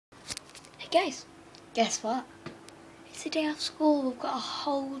Guys, guess what? It's the day off school. We've got a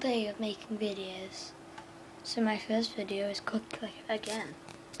whole day of making videos. So my first video is Cookie Clicker again.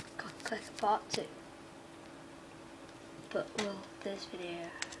 Cookie Clicker Part 2. But will this video...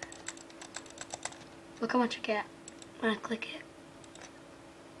 Look how much I get when I click it.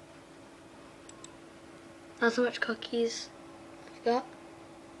 That's how much cookies I've got.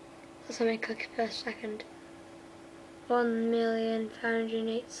 That's how many cookies per second.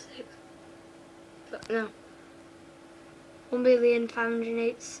 1,586. No.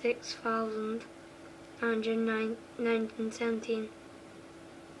 1,586,917.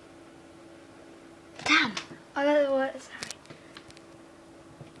 Damn! I got the word, sorry.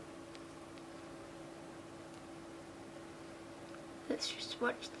 Let's just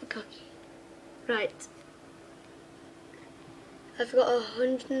watch the cookie. Right. I've got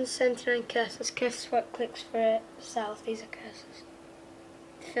 179 curses. Curses what clicks for itself. These are curses.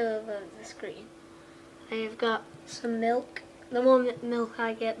 Fill the screen. I have got some milk. The more milk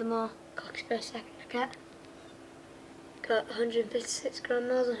I get, the more cookies per second I get. Got 156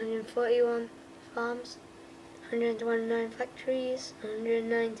 grandmas, 141 farms, 129 factories,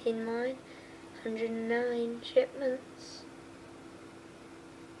 119 mine, 109 shipments.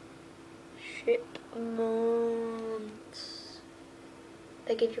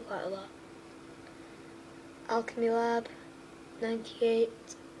 They give you quite a lot. Alchemy Lab,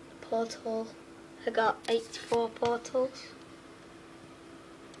 98 portal. I got 84 portals.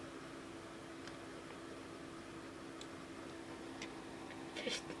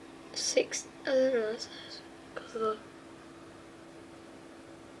 I don't know what it says. Because of the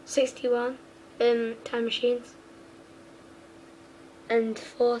 61 time machines. And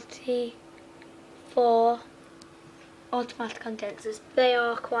 44 automatic condensers. They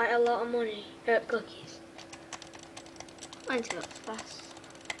are quite a lot of money at cookies. Mine's got fast.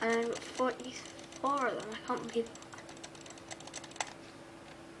 And I've got 44 of them. I can't believe it.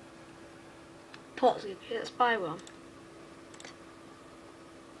 Portals, let's buy one.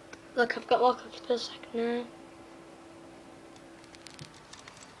 Look, I've got more cookies per second now.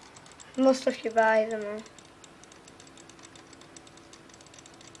 Most of you buy them all.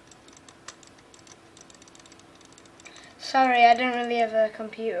 Sorry, I don't really have a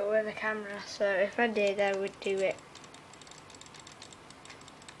computer with a camera, so if I did, I would do it.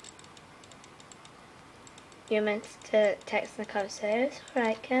 You're meant to text in the comments, say, it's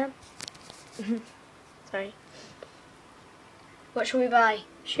alright, Cam. Sorry. What should we buy?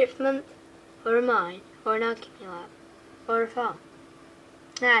 Shipment, or a mine, or an alchemy lab, or a farm?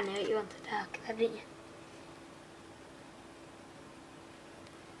 Nah, I knew what you wanted to alchemy lab, didn't you?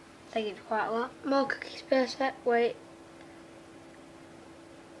 They give you quite a lot. More cookies per set. Wait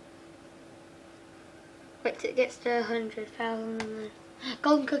till it gets to 100,000.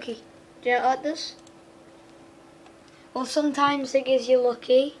 Golden cookie. Do you know what this? Well, sometimes it gives you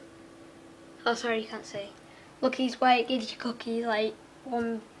lucky. Oh, sorry, you can't see. Lucky's where it gives you cookies, like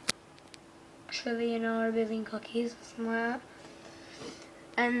 1 trillion or a billion cookies, or something like that.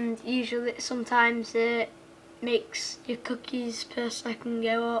 And usually, sometimes it makes your cookies per second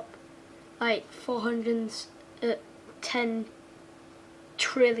go up like 410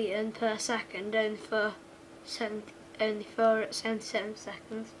 trillion per second, only for 77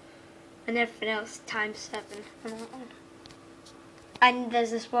 seconds, and everything else times 7 on that one. And there's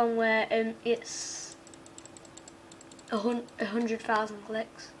this one where it's 100,000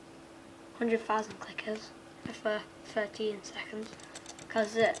 clicks, 100,000 clickers for 13 seconds.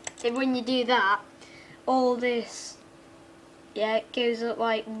 Because when you do that, all this, yeah, it goes up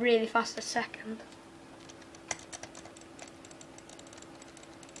like really fast a second.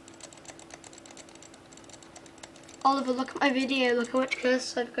 Oliver, look at my video, look how much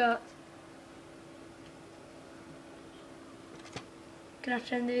curses I've got. Gonna have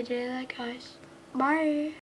to end the video there, guys. Bye.